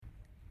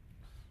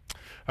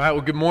All right,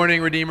 well, good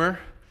morning, Redeemer.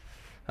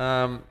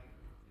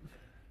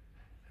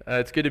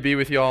 It's good to be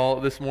with you all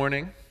this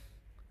morning.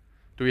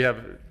 Do we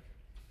have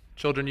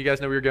children? You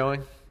guys know where you're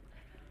going?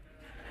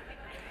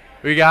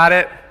 We got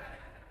it?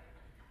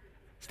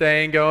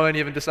 Staying, going? You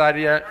haven't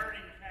decided yet?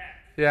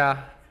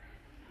 Yeah.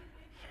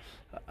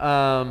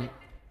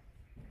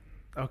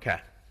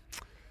 Okay.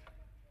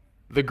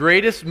 The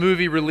greatest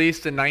movie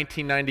released in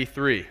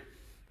 1993. Do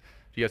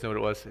you guys know what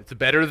it was? It's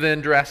better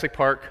than Jurassic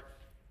Park,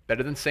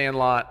 better than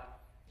Sandlot,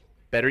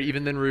 better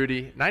even than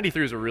Rudy.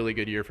 93 is a really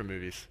good year for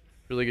movies.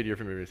 Really good year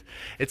for movies.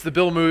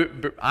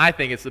 I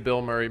think it's the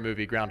Bill Murray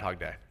movie, Groundhog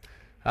Day.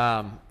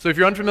 So if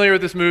you're unfamiliar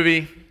with this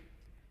movie,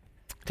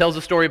 it tells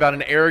a story about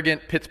an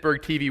arrogant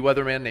Pittsburgh TV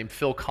weatherman named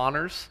Phil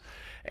Connors,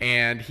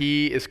 and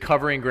he is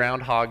covering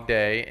Groundhog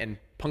Day in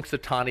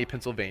Punxsutawney,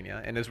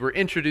 Pennsylvania. And as we're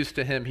introduced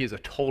to him, he's a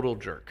total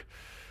jerk.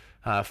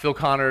 Phil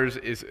Connors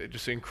is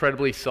just an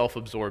incredibly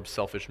self-absorbed,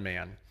 selfish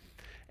man.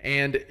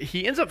 And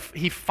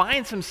he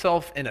finds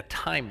himself in a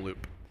time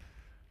loop.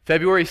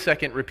 February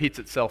 2nd repeats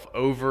itself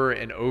over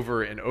and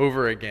over and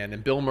over again,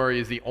 and Bill Murray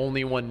is the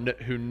only one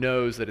who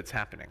knows that it's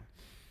happening.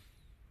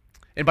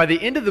 And by the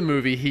end of the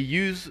movie, he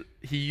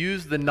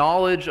used the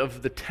knowledge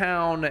of the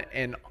town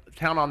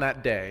on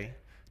that day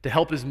to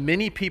help as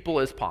many people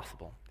as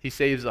possible. He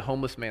saves a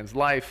homeless man's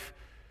life.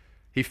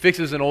 He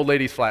fixes an old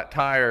lady's flat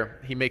tire.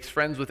 He makes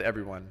friends with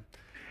everyone.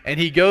 And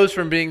he goes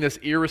from being this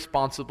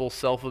irresponsible,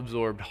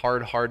 self-absorbed,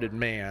 hard-hearted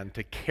man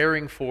to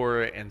caring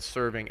for and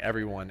serving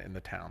everyone in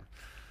the town.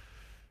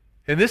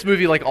 And this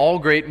movie, like all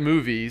great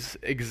movies,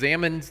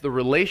 examines the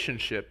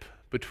relationship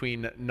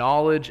between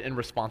knowledge and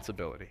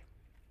responsibility.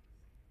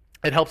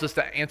 It helps us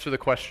to answer the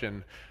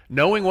question,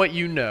 knowing what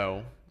you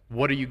know,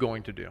 what are you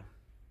going to do?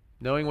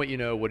 Knowing what you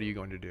know, what are you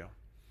going to do?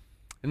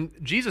 And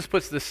Jesus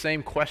puts this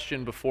same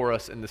question before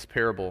us in this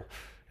parable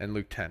in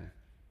Luke 10.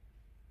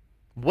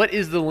 What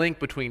is the link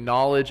between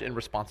knowledge and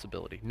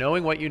responsibility?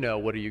 Knowing what you know,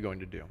 what are you going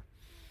to do?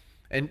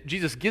 And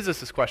Jesus gives us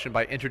this question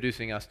by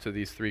introducing us to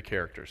these three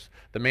characters: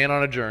 the man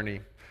on a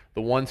journey,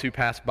 the ones who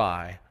pass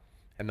by,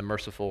 and the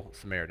merciful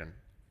Samaritan.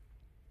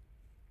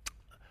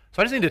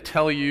 So I just need to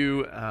tell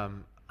you,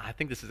 I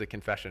think this is a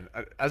confession.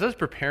 As I was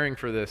preparing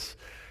for this,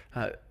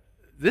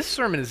 this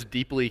sermon is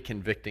deeply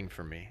convicting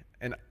for me.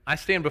 And I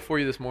stand before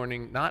you this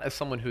morning not as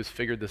someone who has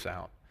figured this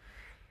out,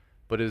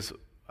 but as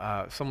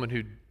someone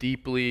who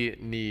deeply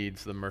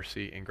needs the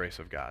mercy and grace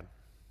of God.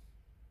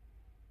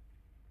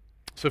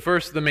 So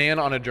first, the man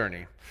on a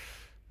journey.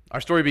 Our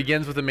story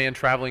begins with a man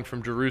traveling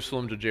from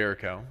Jerusalem to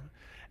Jericho.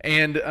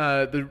 And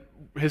the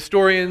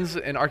historians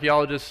and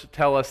archaeologists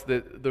tell us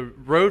that the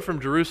road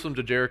from Jerusalem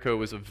to Jericho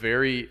was a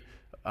very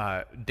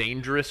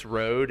dangerous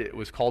road. It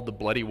was called the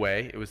Bloody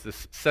Way. It was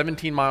this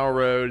 17-mile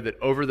road that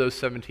over those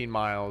 17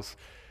 miles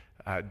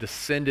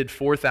descended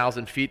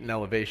 4,000 feet in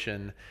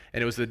elevation.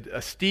 And it was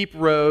a steep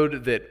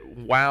road that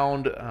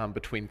wound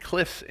between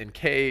cliffs and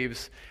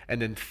caves.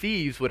 And then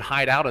thieves would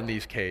hide out in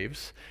these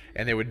caves.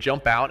 And they would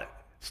jump out,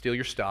 steal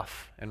your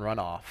stuff, and run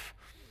off.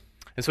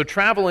 And so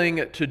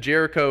traveling to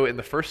Jericho in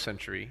the first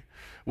century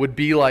would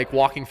be like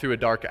walking through a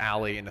dark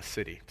alley in a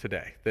city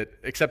today,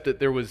 except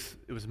that it was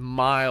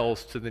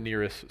miles to the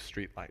nearest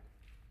streetlight.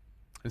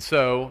 And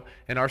so,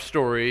 in our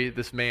story,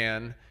 this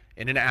man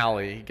in an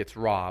alley gets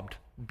robbed,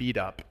 beat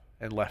up,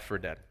 and left for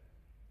dead.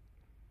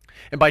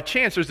 And by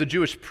chance, there's a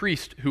Jewish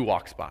priest who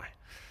walks by.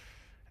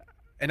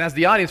 And as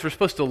the audience, we're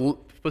supposed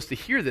to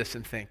hear this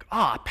and think,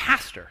 a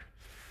pastor.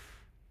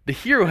 The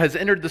hero has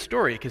entered the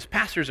story because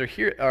pastors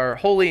are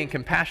holy and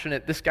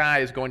compassionate. This guy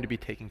is going to be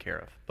taken care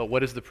of. But what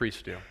does the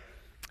priest do?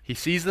 He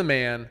sees the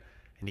man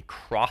and he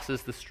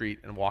crosses the street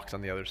and walks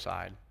on the other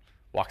side,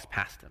 walks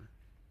past him.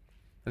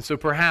 And so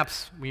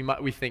perhaps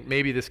we think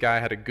maybe this guy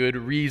had a good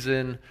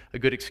reason, a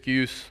good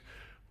excuse.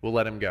 We'll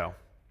let him go.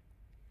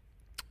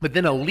 But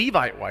then a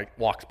Levite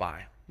walks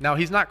by. Now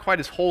he's not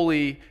quite as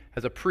holy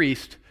as a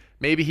priest.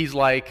 Maybe he's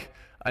like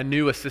a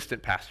new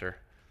assistant pastor.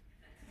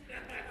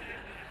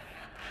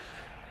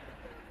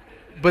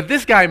 But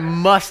this guy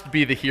must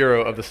be the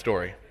hero of the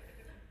story.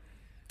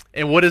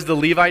 And what does the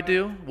Levite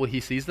do? Well, he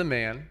sees the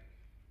man,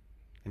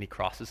 and he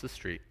crosses the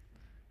street,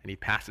 and he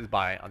passes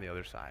by on the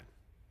other side.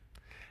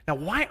 Now,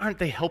 why aren't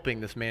they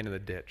helping this man in the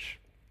ditch?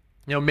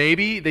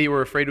 Maybe they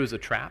were afraid it was a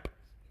trap.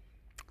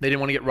 They didn't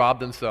want to get robbed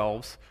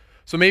themselves.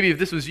 So maybe if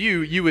this was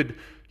you would,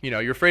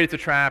 you're afraid it's a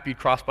trap, you'd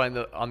cross by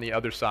on the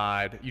other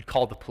side, you'd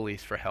call the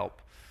police for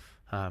help.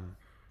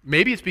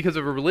 Maybe it's because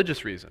of a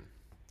religious reason.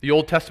 The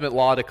Old Testament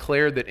law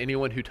declared that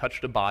anyone who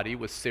touched a body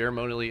was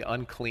ceremonially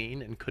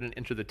unclean and couldn't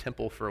enter the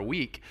temple for a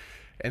week.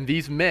 And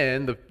these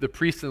men, the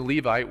priest and the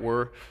Levite,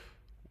 were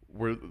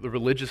the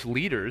religious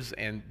leaders,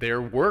 and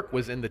their work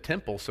was in the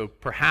temple. So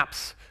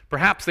perhaps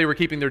they were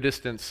keeping their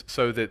distance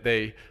so that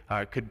they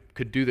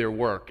could do their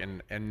work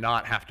and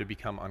not have to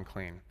become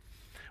unclean.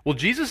 Well,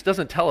 Jesus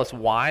doesn't tell us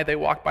why they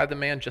walked by the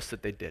man, just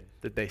that they did.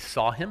 That they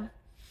saw him,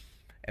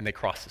 and they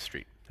crossed the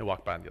street. They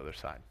walked by on the other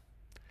side.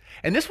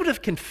 And this would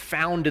have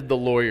confounded the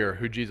lawyer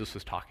who Jesus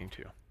was talking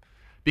to,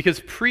 because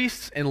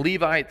priests and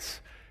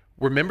Levites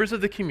were members of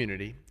the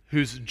community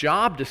whose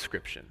job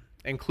description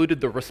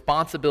included the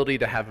responsibility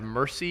to have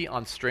mercy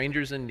on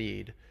strangers in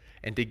need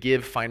and to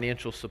give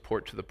financial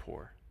support to the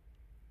poor.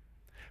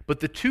 But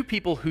the two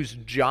people whose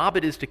job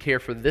it is to care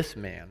for this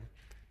man,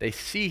 they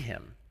see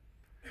him,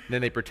 and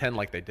then they pretend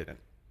like they didn't.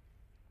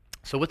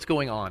 So what's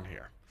going on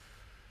here?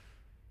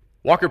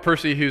 Walker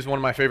Percy, who's one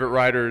of my favorite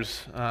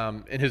writers,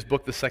 in his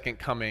book, The Second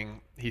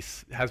Coming, he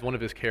has one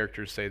of his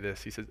characters say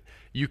this. He says,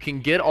 "You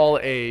can get all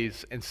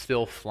A's and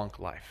still flunk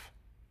life."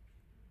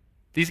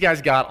 These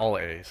guys got all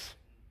A's.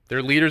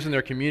 They're leaders in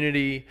their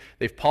community.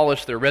 They've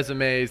polished their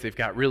resumes. They've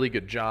got really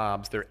good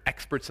jobs. They're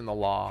experts in the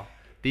law.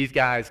 These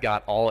guys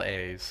got all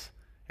A's,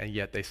 and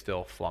yet they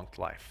still flunked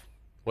life.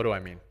 What do I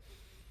mean?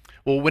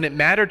 Well, when it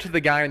mattered to the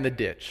guy in the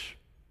ditch,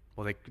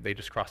 well, they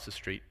just crossed the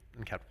street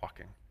and kept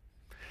walking.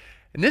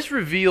 And this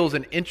reveals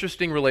an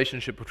interesting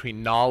relationship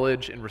between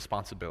knowledge and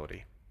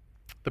responsibility.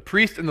 The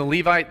priest and the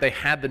Levite, they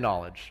had the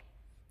knowledge.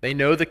 They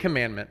know the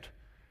commandment,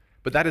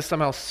 but that is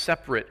somehow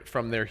separate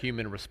from their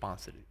human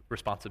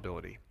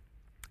responsibility.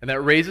 And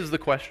that raises the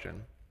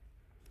question,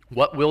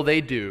 what will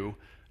they do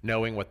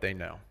knowing what they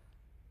know?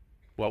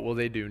 What will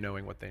they do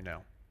knowing what they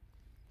know?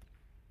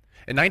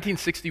 In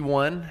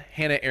 1961,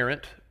 Hannah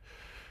Arendt,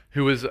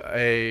 who was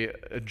a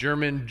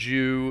German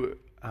Jew,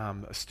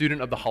 a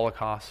student of the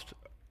Holocaust,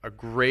 a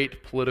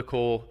great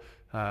political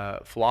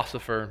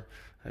philosopher,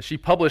 she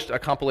published a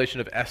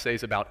compilation of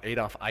essays about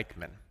Adolf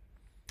Eichmann.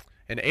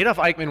 And Adolf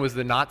Eichmann was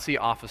the Nazi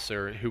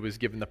officer who was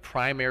given the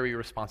primary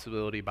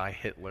responsibility by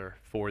Hitler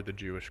for the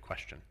Jewish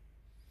question.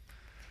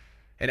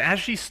 And as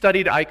she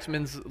studied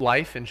Eichmann's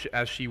life and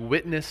as she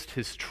witnessed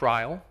his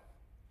trial,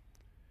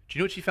 do you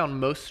know what she found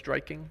most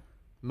striking,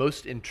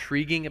 most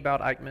intriguing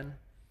about Eichmann?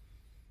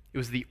 It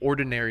was the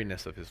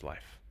ordinariness of his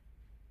life.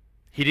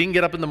 He didn't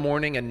get up in the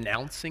morning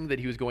announcing that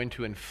he was going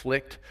to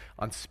inflict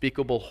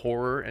unspeakable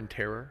horror and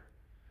terror.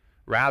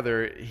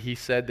 Rather, he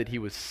said that he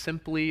was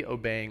simply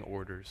obeying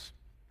orders,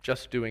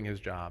 just doing his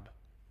job.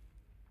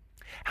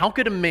 How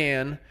could a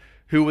man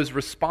who was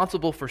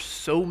responsible for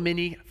so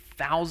many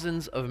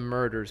thousands of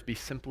murders be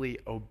simply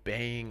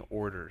obeying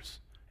orders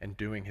and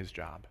doing his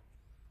job?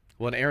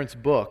 Well, in Arendt's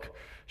book,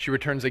 she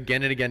returns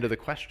again and again to the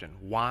question,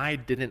 why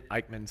didn't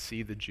Eichmann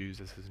see the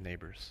Jews as his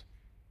neighbors?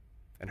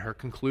 And her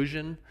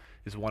conclusion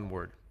is one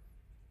word: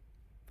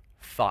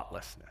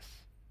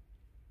 thoughtlessness.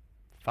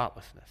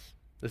 Thoughtlessness.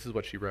 This is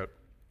what she wrote.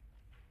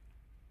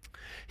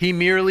 He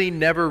merely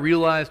never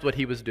realized what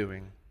he was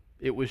doing.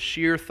 It was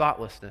sheer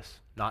thoughtlessness,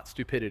 not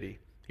stupidity.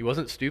 He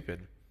wasn't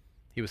stupid.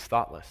 He was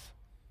thoughtless.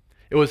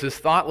 It was his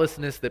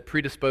thoughtlessness that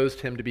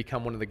predisposed him to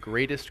become one of the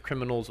greatest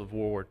criminals of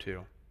World War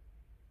II.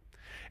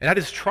 And at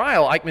his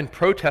trial, Eichmann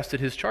protested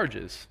his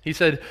charges. He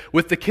said,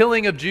 "With the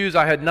killing of Jews,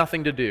 I had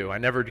nothing to do. I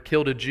never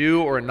killed a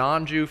Jew or a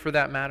non-Jew for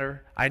that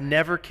matter. I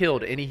never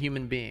killed any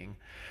human being.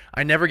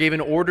 I never gave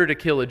an order to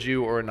kill a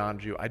Jew or a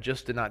non-Jew. I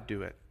just did not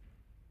do it."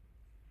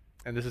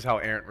 And this is how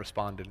Arendt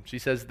responded. She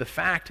says, "The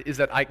fact is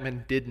that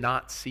Eichmann did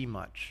not see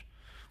much.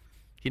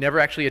 He never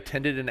actually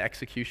attended an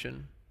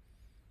execution.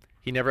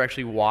 He never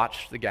actually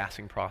watched the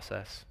gassing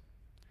process.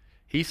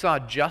 He saw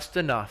just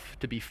enough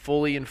to be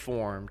fully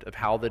informed of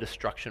how the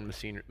destruction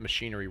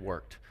machinery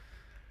worked.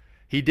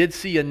 He did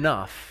see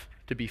enough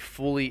to be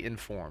fully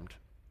informed,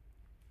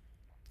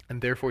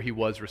 and therefore he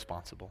was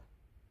responsible.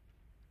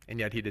 And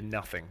yet he did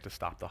nothing to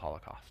stop the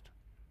Holocaust."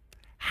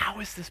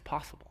 How is this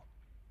possible?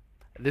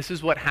 This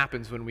is what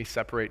happens when we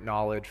separate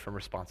knowledge from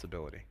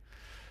responsibility.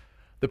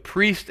 The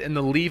priest and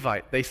the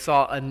Levite, they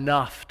saw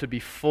enough to be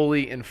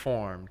fully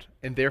informed,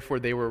 and therefore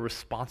they were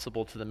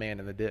responsible to the man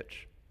in the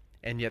ditch.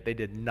 And yet they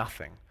did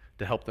nothing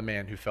to help the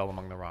man who fell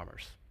among the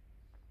robbers.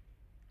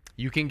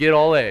 You can get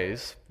all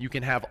A's, you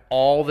can have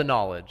all the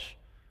knowledge,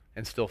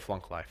 and still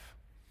flunk life.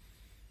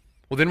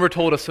 Well, then we're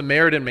told a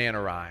Samaritan man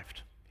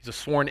arrived. He's a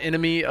sworn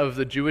enemy of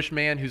the Jewish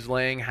man who's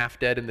laying half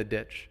dead in the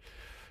ditch.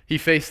 He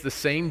faced the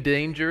same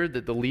danger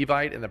that the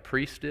Levite and the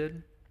priest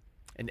did,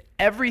 and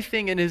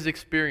everything in his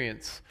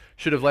experience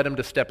should have led him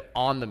to step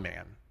on the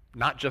man,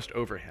 not just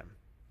over him.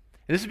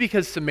 And this is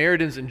because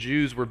Samaritans and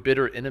Jews were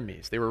bitter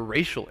enemies. They were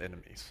racial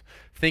enemies.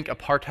 Think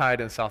apartheid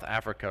in South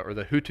Africa or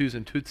the Hutus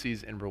and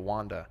Tutsis in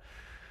Rwanda.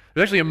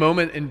 There's actually a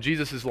moment in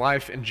Jesus'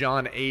 life in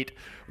John 8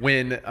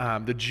 when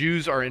the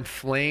Jews are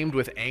inflamed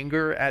with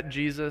anger at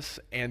Jesus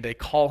and they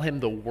call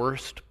him the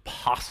worst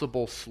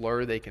possible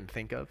slur they can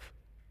think of.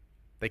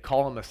 They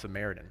call him a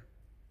Samaritan.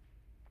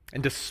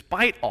 And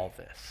despite all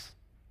this,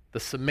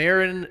 the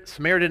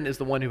Samaritan is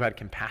the one who had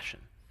compassion.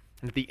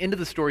 And at the end of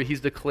the story, he's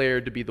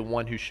declared to be the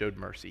one who showed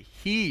mercy.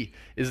 He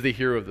is the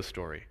hero of the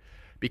story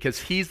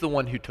because he's the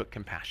one who took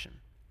compassion.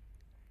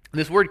 And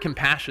this word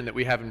compassion that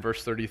we have in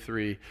verse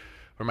 33,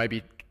 or might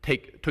be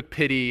took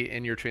pity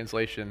in your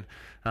translation,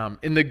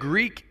 in the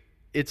Greek,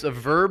 it's a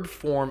verb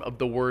form of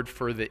the word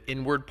for the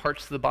inward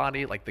parts of the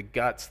body, like the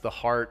guts, the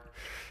heart,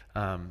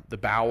 the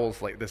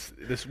bowels, like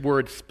this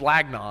word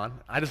splagnon.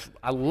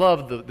 I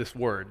love this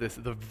word.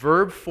 The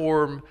verb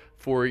form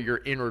for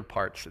your inward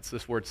parts. It's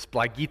this word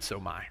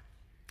splagizomai.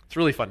 It's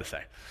really fun to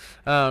say.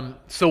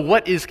 So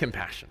what is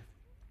compassion?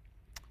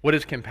 What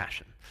is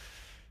compassion?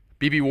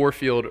 B.B.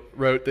 Warfield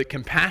wrote that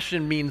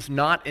compassion means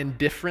not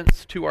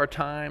indifference to our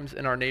times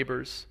and our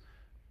neighbors,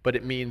 but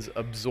it means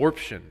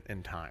absorption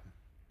in time,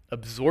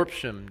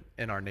 absorption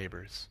in our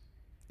neighbors.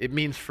 It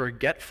means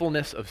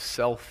forgetfulness of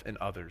self and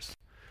others.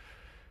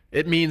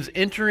 It means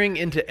entering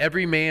into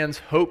every man's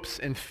hopes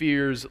and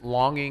fears,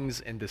 longings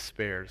and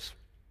despairs.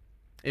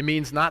 It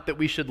means not that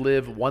we should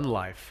live one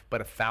life, but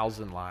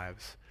 1,000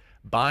 lives,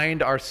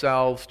 bind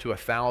ourselves to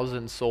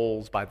 1,000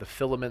 souls by the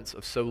filaments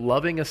of so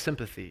loving a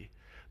sympathy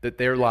that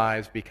their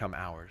lives become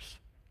ours.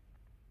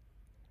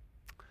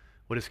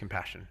 What is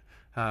compassion?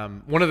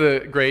 One of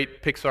the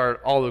great Pixar,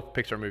 all the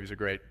Pixar movies are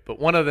great, but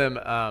one of them,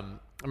 I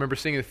remember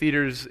seeing in the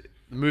theaters,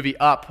 the movie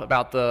Up,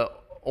 about the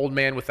old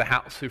man with the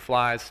house who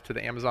flies to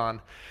the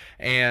Amazon.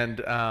 And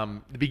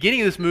the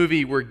beginning of this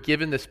movie, we're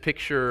given this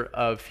picture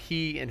of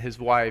he and his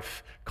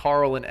wife,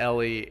 Carl and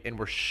Ellie, and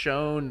we're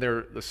shown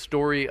the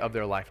story of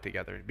their life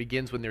together. It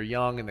begins when they're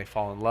young and they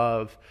fall in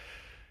love,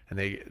 and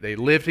they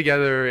live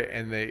together,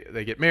 and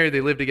they get married, they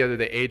live together,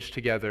 they age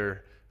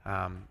together,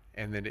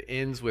 and then it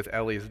ends with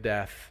Ellie's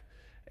death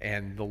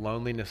and the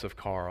loneliness of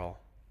Carl.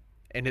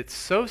 And it's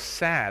so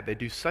sad. They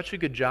do such a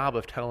good job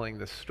of telling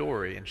this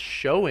story and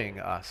showing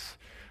us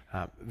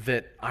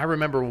that I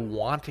remember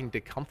wanting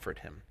to comfort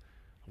him,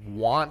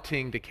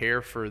 wanting to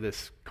care for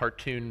this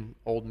cartoon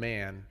old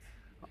man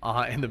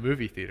in the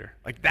movie theater.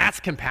 Like, that's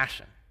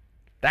compassion.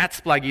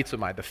 That's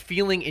splagizomai, the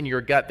feeling in your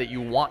gut that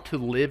you want to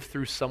live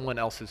through someone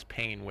else's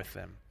pain with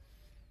them.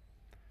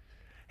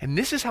 And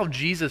this is how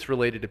Jesus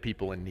related to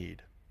people in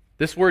need.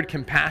 This word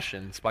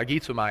compassion,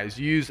 splagizomai, is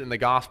used in the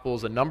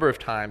Gospels a number of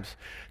times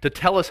to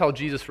tell us how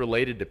Jesus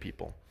related to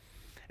people.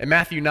 In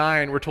Matthew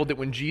 9, we're told that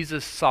when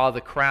Jesus saw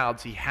the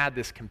crowds, he had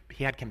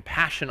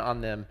compassion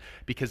on them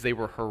because they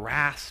were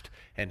harassed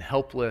and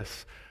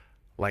helpless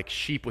like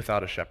sheep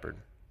without a shepherd.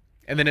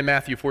 And then in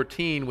Matthew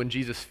 14, when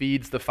Jesus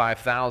feeds the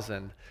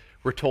 5,000,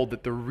 we're told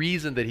that the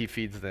reason that he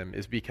feeds them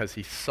is because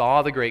he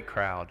saw the great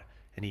crowd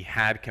and he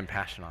had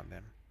compassion on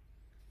them.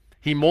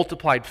 He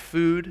multiplied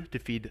food to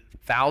feed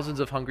thousands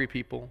of hungry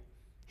people.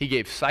 He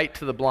gave sight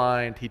to the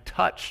blind. He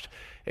touched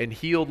and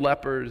healed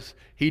lepers.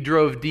 He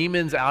drove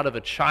demons out of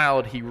a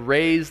child. He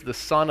raised the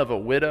son of a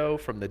widow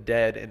from the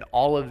dead. And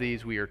all of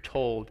these, we are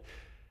told,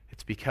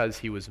 it's because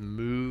he was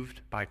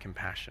moved by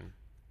compassion.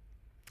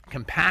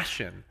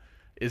 Compassion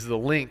is the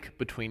link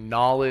between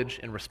knowledge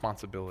and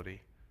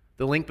responsibility,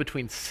 the link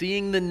between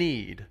seeing the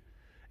need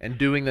and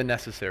doing the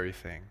necessary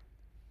thing,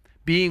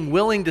 being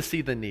willing to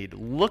see the need,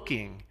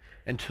 looking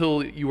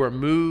until you are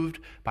moved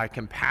by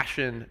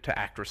compassion to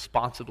act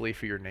responsibly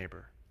for your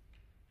neighbor.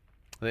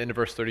 At the end of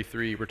verse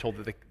 33, we're told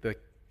that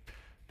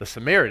the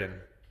Samaritan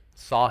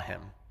saw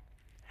him.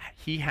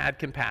 He had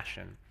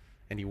compassion,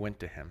 and he went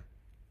to him.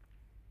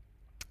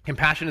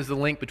 Compassion is the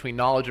link between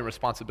knowledge and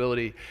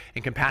responsibility,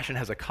 and compassion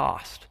has a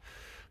cost.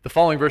 The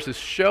following verses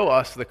show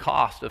us the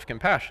cost of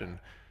compassion.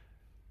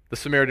 The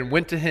Samaritan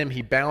went to him,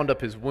 he bound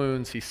up his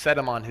wounds, he set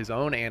him on his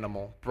own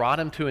animal, brought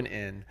him to an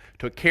inn,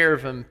 took care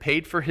of him,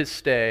 paid for his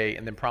stay,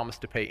 and then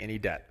promised to pay any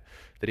debt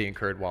that he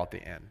incurred while at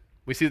the inn.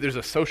 We see that there's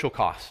a social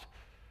cost.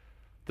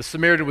 The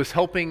Samaritan was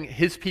helping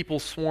his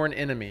people's sworn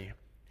enemy.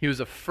 He was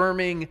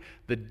affirming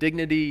the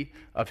dignity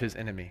of his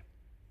enemy.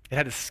 It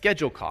had a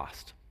schedule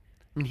cost.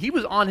 I mean, he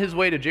was on his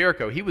way to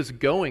Jericho. He was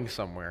going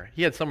somewhere.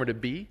 He had somewhere to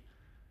be.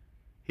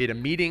 He had a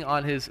meeting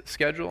on his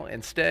schedule.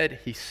 Instead,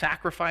 he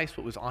sacrificed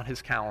what was on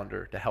his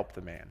calendar to help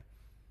the man.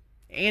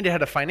 And it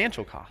had a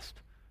financial cost.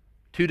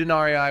 2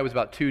 denarii was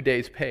about 2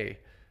 days' pay.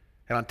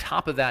 And on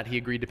top of that, he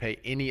agreed to pay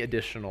any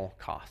additional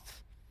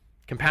costs.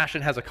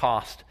 Compassion has a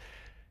cost,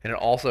 and it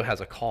also has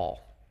a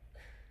call.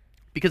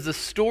 Because the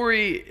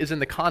story is in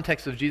the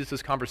context of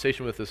Jesus'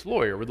 conversation with this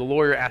lawyer, where the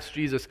lawyer asks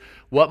Jesus,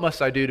 "What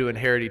must I do to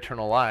inherit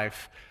eternal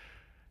life?"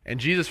 And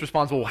Jesus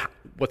responds, "Well,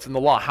 what's in the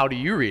law? How do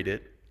you read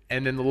it?"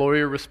 And then the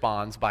lawyer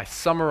responds by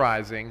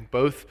summarizing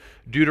both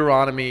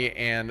Deuteronomy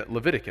and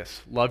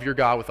Leviticus. Love your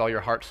God with all your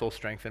heart, soul,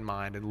 strength, and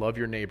mind, and love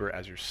your neighbor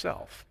as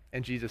yourself.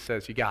 And Jesus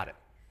says, you got it.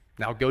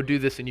 Now go do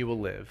this and you will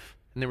live.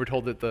 And then we're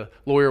told that the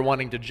lawyer,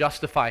 wanting to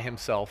justify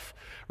himself,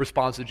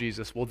 responds to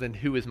Jesus, well, then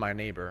who is my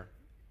neighbor?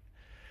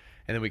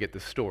 And then we get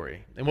this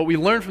story. And what we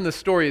learn from this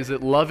story is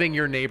that loving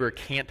your neighbor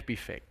can't be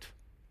faked.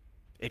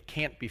 It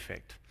can't be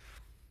faked.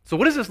 So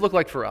what does this look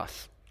like for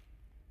us?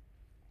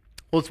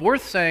 Well, it's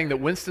worth saying that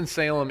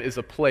Winston-Salem is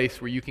a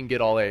place where you can get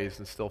all A's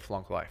and still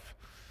flunk life.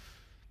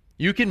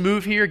 You can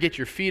move here, get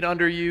your feet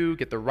under you,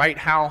 get the right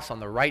house on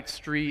the right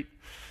street,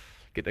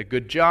 get a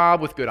good job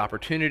with good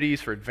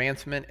opportunities for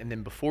advancement, and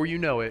then before you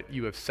know it,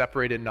 you have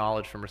separated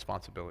knowledge from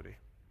responsibility.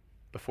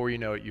 Before you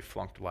know it, you've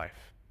flunked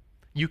life.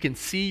 You can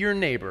see your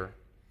neighbor,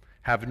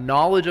 have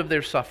knowledge of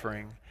their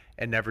suffering,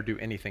 and never do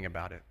anything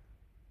about it.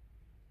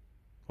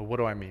 Well, what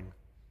do I mean?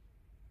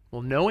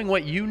 Well, knowing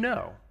what you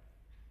know,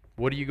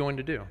 what are you going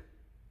to do?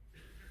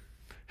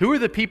 Who are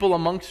the people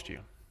amongst you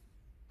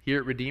here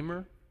at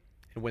Redeemer,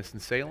 in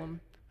Winston-Salem,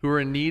 who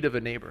are in need of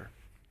a neighbor?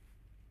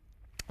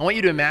 I want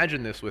you to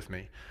imagine this with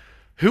me.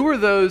 Who are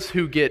those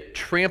who get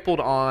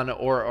trampled on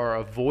or are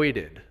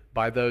avoided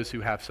by those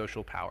who have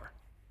social power?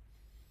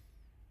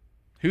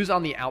 Who's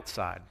on the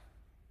outside?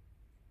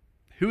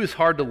 Who is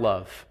hard to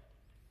love?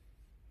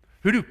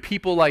 Who do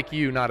people like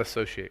you not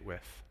associate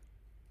with?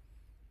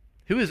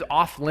 Who is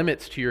off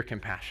limits to your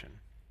compassion?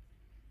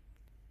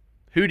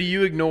 Who do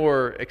you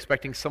ignore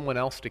expecting someone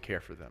else to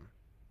care for them?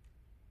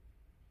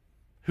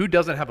 Who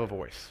doesn't have a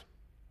voice?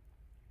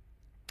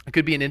 It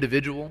could be an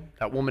individual,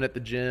 that woman at the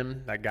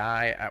gym, that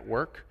guy at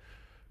work.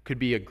 It could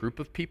be a group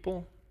of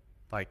people,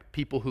 like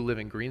people who live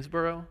in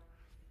Greensboro.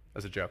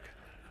 That's a joke.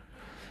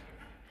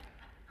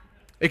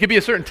 It could be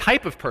a certain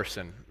type of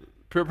person,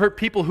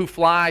 people who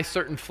fly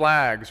certain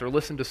flags or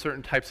listen to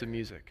certain types of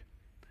music.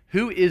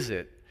 Who is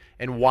it,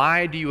 and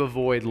why do you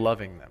avoid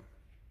loving them?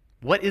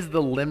 What is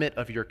the limit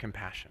of your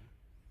compassion?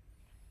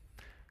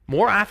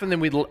 More often than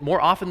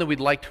we'd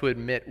like to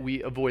admit,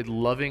 we avoid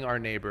loving our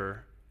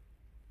neighbor.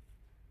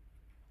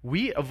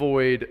 We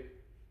avoid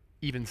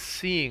even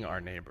seeing our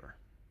neighbor.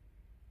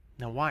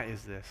 Now, why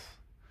is this?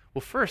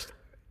 Well, first,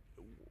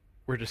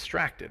 we're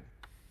distracted.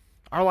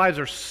 Our lives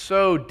are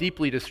so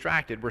deeply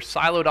distracted. We're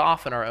siloed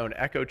off in our own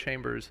echo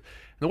chambers.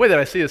 And the way that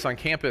I see this on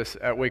campus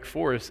at Wake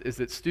Forest is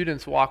that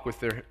students walk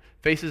with their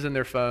faces in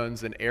their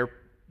phones and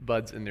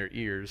AirPods in their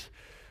ears,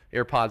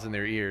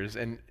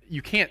 and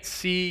you can't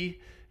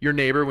see your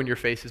neighbor when your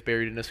face is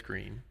buried in a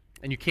screen,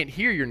 and you can't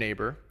hear your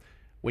neighbor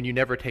when you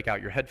never take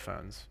out your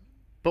headphones.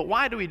 But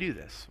why do we do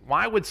this?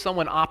 Why would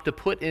someone opt to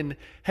put in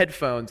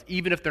headphones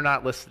even if they're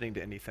not listening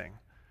to anything?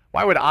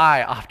 Why would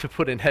I opt to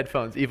put in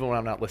headphones even when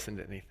I'm not listening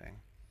to anything?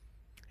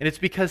 And it's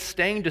because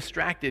staying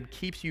distracted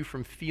keeps you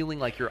from feeling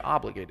like you're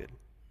obligated.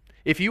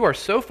 If you are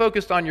so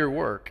focused on your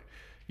work,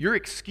 you're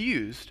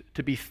excused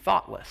to be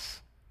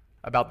thoughtless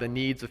about the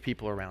needs of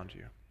people around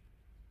you.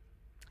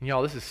 And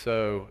y'all, this is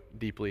so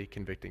deeply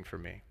convicting for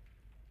me.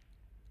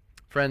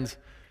 Friends,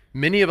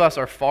 many of us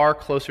are far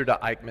closer to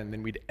Eichmann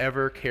than we'd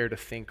ever care to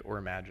think or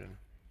imagine.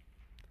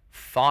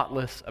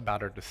 Thoughtless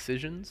about our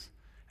decisions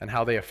and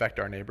how they affect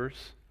our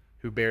neighbors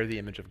who bear the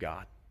image of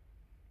God.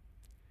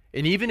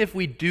 And even if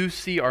we do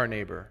see our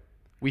neighbor,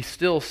 we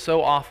still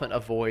so often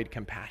avoid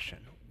compassion.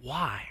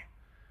 Why?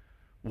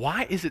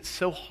 Why is it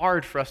so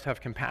hard for us to have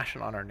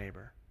compassion on our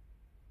neighbor?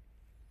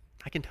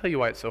 I can tell you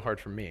why it's so hard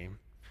for me.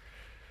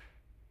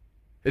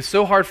 It's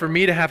so hard for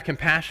me to have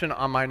compassion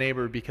on my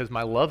neighbor because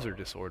my loves are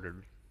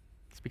disordered.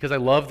 It's because I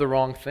love the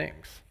wrong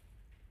things.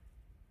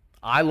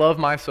 I love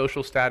my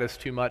social status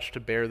too much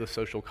to bear the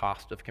social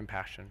cost of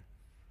compassion.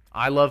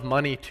 I love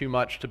money too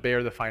much to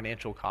bear the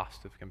financial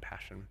cost of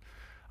compassion.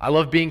 I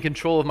love being in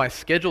control of my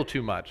schedule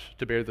too much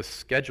to bear the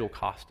schedule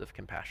cost of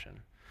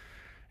compassion.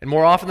 And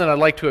more often than I'd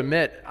like to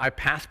admit, I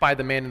pass by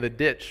the man in the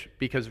ditch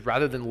because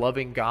rather than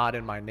loving God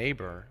and my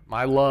neighbor,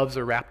 my loves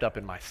are wrapped up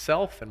in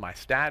myself and my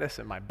status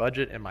and my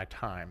budget and my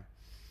time.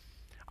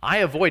 I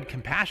avoid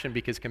compassion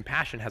because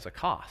compassion has a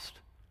cost.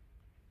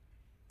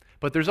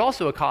 But there's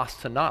also a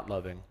cost to not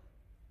loving.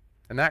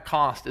 And that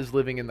cost is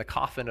living in the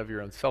coffin of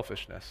your own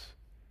selfishness.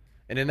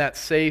 And in that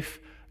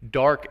safe,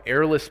 dark,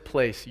 airless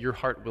place, your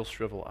heart will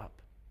shrivel up.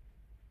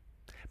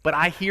 But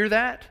I hear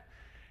that,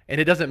 and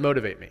it doesn't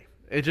motivate me.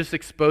 It just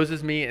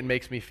exposes me and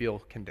makes me feel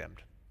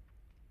condemned.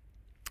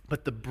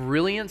 But the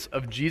brilliance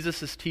of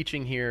Jesus'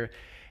 teaching here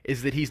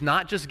is that he's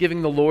not just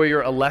giving the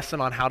lawyer a lesson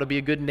on how to be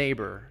a good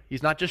neighbor.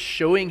 He's not just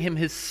showing him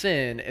his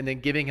sin and then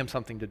giving him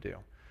something to do.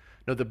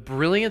 No, the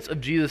brilliance of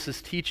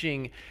Jesus'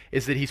 teaching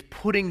is that he's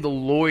putting the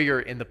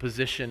lawyer in the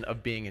position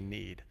of being in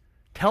need.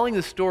 Telling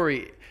the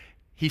story,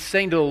 he's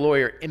saying to the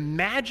lawyer,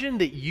 imagine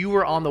that you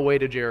were on the way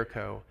to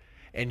Jericho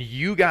and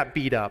you got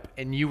beat up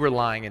and you were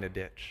lying in a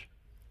ditch.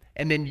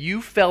 And then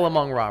you fell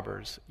among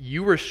robbers.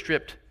 You were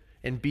stripped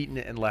and beaten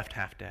and left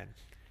half dead.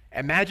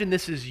 Imagine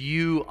this is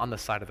you on the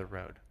side of the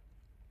road.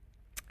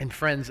 And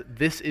friends,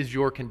 this is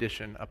your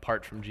condition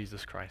apart from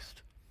Jesus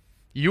Christ.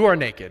 You are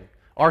naked.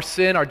 Our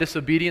sin, our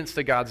disobedience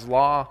to God's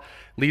law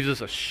leaves us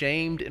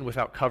ashamed and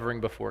without covering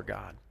before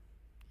God.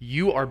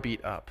 You are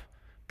beat up,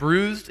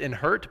 bruised and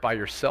hurt by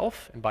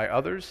yourself and by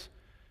others.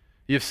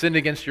 You have sinned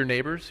against your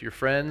neighbors, your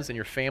friends, and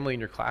your family and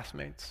your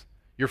classmates.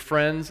 Your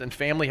friends and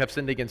family have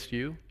sinned against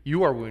you.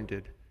 You are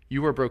wounded.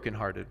 You are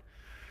brokenhearted.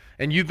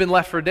 And you've been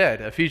left for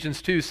dead.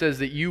 Ephesians 2 says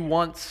that you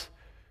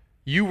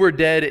were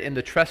dead in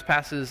the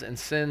trespasses and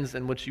sins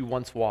in which you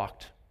once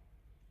walked.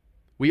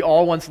 We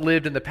all once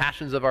lived in the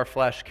passions of our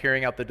flesh,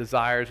 carrying out the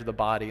desires of the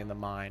body and the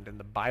mind, and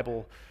the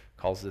Bible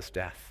calls this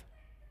death.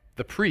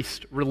 The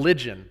priest,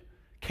 religion,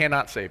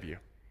 cannot save you.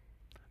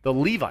 The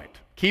Levite,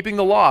 keeping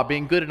the law,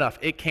 being good enough,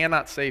 it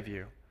cannot save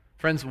you.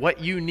 Friends, what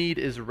you need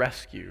is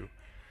rescue.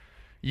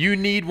 You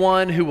need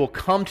one who will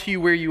come to you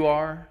where you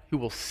are, who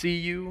will see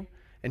you,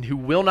 and who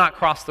will not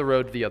cross the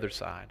road to the other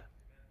side.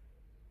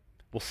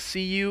 Will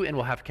see you and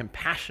will have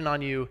compassion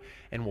on you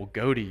and will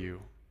go to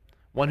you.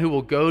 One who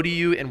will go to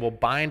you and will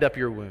bind up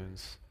your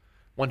wounds.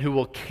 One who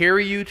will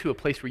carry you to a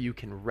place where you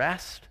can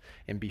rest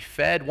and be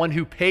fed. One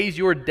who pays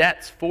your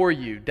debts for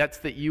you, debts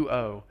that you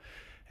owe.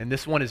 And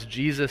this one is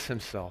Jesus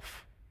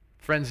himself.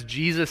 Friends,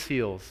 Jesus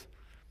heals.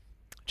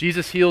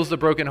 Jesus heals the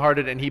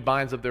brokenhearted and he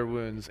binds up their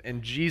wounds.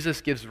 And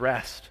Jesus gives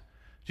rest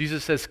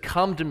Jesus says,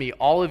 "Come to me,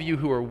 all of you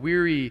who are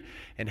weary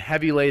and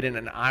heavy laden,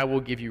 and I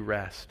will give you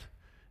rest."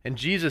 And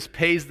Jesus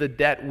pays the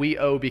debt we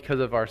owe because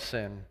of our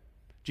sin.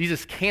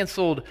 Jesus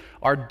canceled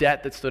our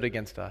debt that stood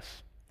against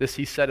us. This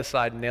he set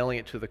aside, nailing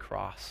it to the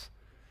cross.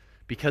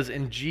 Because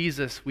in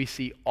Jesus we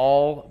see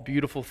all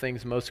beautiful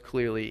things most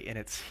clearly, and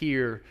it's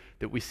here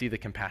that we see the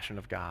compassion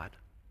of God.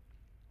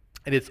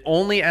 And it's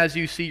only as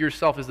you see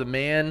yourself as the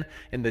man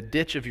in the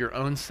ditch of your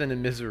own sin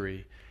and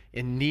misery,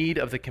 in need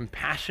of the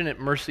compassionate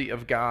mercy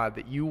of God,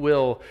 that you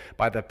will,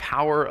 by the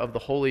power of the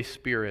Holy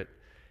Spirit,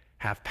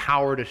 have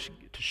power to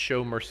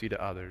show mercy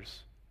to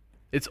others.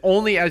 It's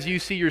only as you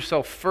see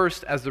yourself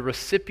first as the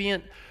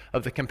recipient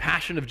of the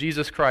compassion of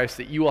Jesus Christ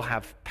that you will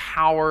have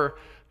power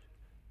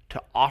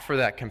to offer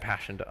that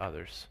compassion to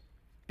others.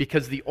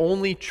 Because the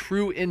only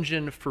true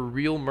engine for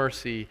real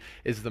mercy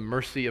is the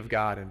mercy of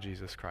God in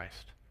Jesus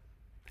Christ.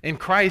 In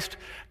Christ,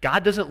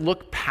 God doesn't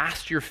look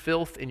past your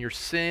filth and your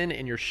sin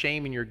and your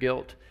shame and your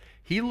guilt.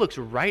 He looks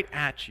right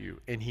at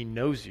you and he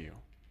knows you.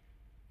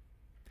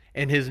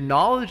 And his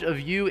knowledge of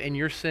you and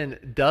your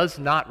sin does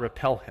not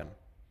repel him.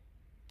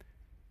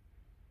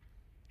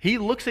 He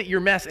looks at your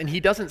mess and he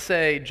doesn't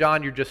say,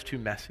 "John, you're just too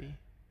messy."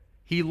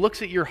 He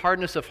looks at your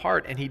hardness of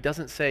heart and he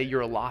doesn't say,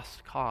 "You're a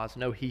lost cause."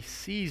 No, he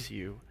sees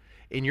you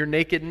in your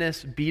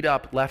nakedness, beat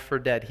up, left for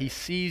dead. He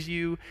sees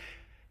you.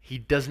 He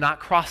does not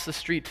cross the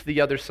street to the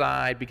other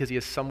side because he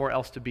has somewhere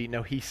else to be.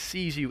 No, he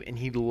sees you and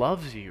he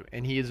loves you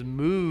and he is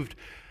moved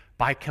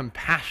by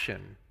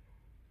compassion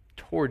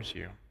towards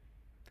you.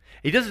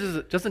 He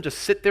doesn't just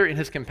sit there in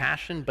his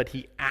compassion, but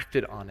he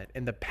acted on it.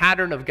 And the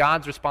pattern of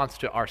God's response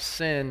to our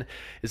sin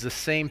is the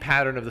same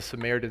pattern of the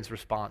Samaritan's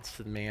response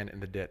to the man in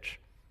the ditch.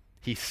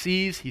 He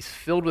sees, he's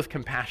filled with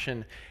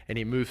compassion, and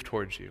he moves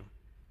towards you.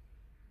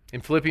 In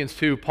Philippians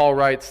 2, Paul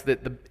writes that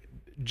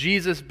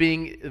Jesus,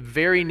 being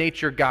very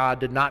nature God,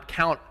 did not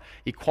count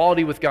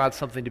equality with God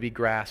something to be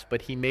grasped,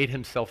 but he made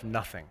himself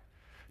nothing.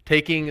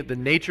 Taking the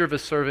nature of a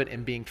servant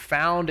and being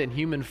found in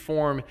human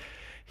form,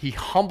 he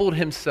humbled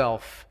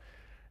himself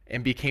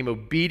and became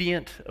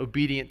obedient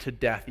to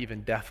death,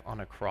 even death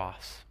on a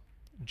cross.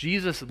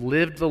 Jesus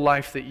lived the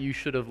life that you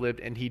should have lived,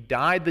 and he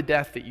died the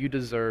death that you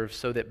deserve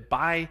so that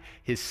by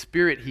his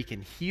Spirit he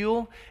can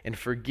heal and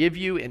forgive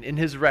you, and in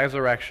his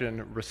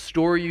resurrection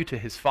restore you to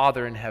his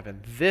Father in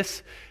heaven.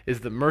 This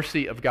is the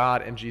mercy of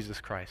God in Jesus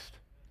Christ.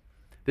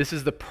 This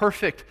is the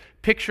perfect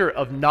picture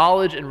of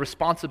knowledge and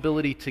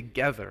responsibility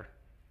together,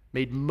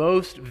 made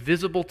most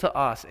visible to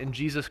us in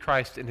Jesus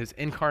Christ in his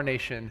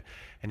incarnation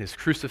and his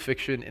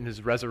crucifixion and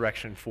his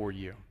resurrection for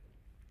you.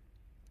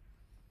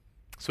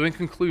 So in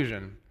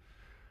conclusion,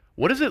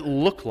 what does it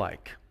look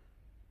like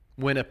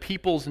when a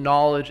people's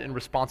knowledge and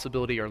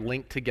responsibility are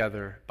linked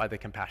together by the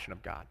compassion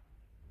of God?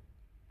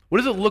 What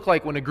does it look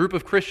like when a group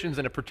of Christians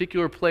in a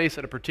particular place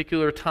at a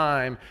particular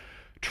time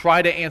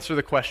try to answer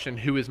the question,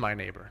 who is my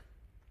neighbor?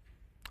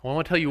 Well, I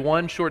want to tell you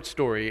one short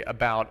story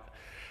about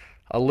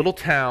a little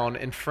town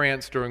in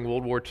France during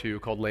World War II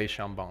called Les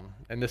Chambon.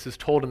 And this is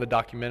told in the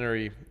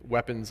documentary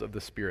Weapons of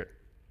the Spirit.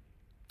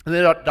 In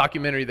the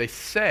documentary, they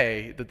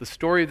say that the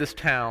story of this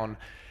town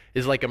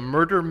is like a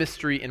murder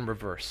mystery in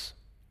reverse,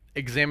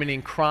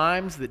 examining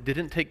crimes that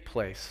didn't take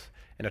place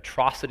and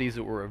atrocities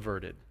that were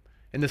averted.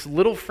 In this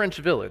little French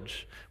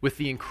village, with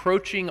the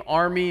encroaching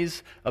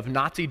armies of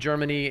Nazi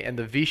Germany and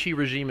the Vichy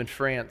regime in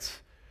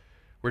France,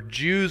 where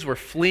Jews were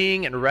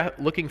fleeing and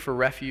looking for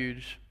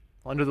refuge,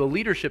 under the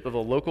leadership of a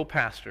local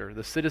pastor,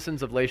 the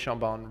citizens of Les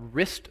Chambon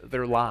risked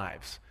their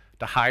lives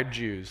to hide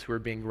Jews who were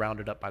being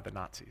rounded up by the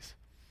Nazis.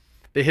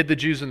 They hid the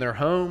Jews in their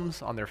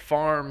homes, on their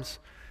farms,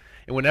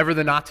 and whenever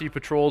the Nazi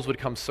patrols would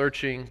come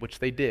searching, which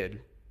they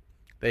did,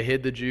 they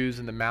hid the Jews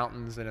in the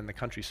mountains and in the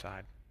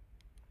countryside.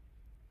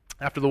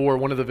 After the war,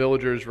 one of the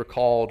villagers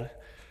recalled,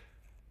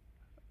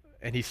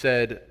 and he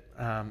said,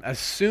 as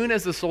soon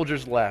as the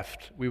soldiers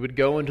left, we would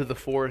go into the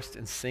forest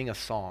and sing a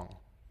song.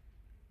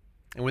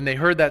 And when they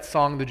heard that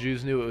song, the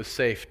Jews knew it was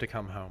safe to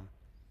come home.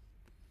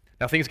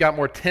 Now, things got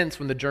more tense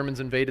when the Germans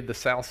invaded the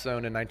South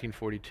Zone in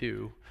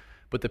 1942,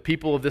 but the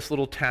people of this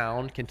little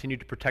town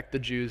continued to protect the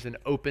Jews in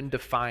open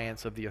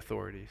defiance of the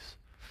authorities.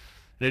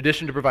 In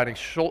addition to providing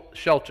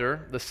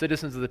shelter, the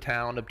citizens of the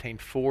town obtained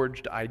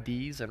forged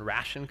IDs and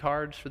ration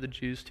cards for the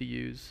Jews to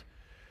use,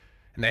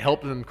 and they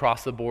helped them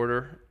cross the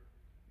border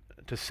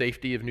to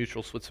safety of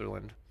neutral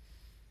Switzerland.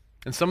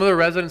 And some of the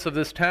residents of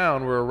this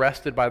town were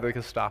arrested by the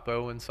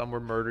Gestapo, and some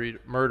were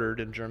murdered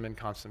in German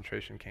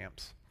concentration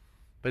camps.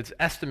 But it's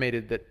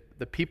estimated that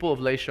the people of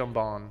Les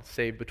Chambon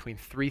saved between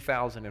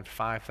 3,000 and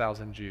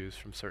 5,000 Jews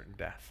from certain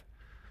death.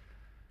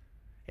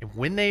 And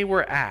when they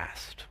were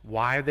asked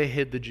why they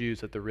hid the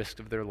Jews at the risk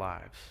of their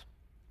lives,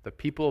 the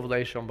people of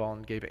Les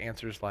Chambon gave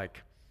answers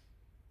like,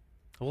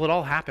 well, it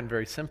all happened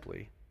very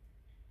simply.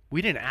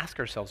 We didn't ask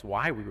ourselves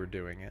why we were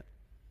doing it.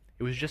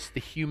 It was just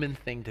the human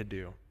thing to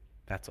do.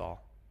 That's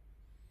all.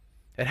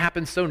 It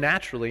happened so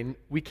naturally,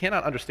 we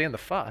cannot understand the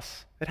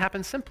fuss. It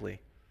happened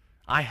simply.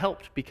 I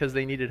helped because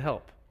they needed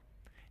help.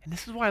 And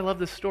this is why I love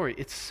this story.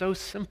 It's so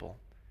simple.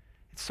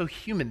 It's so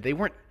human. They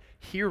weren't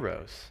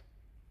heroes.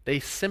 They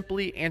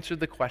simply answered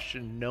the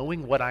question,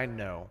 knowing what I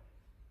know,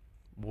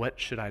 what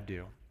should I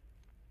do?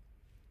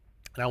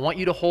 And I want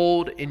you to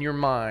hold in your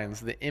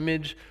minds the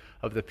image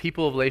of the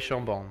people of Les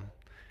Chambon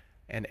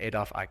and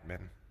Adolf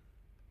Eichmann.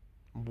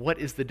 What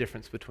is the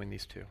difference between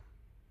these two?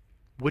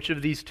 Which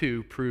of these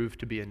two proved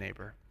to be a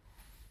neighbor?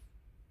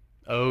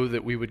 Oh,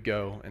 that we would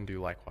go and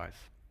do likewise.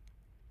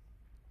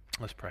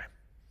 Let's pray.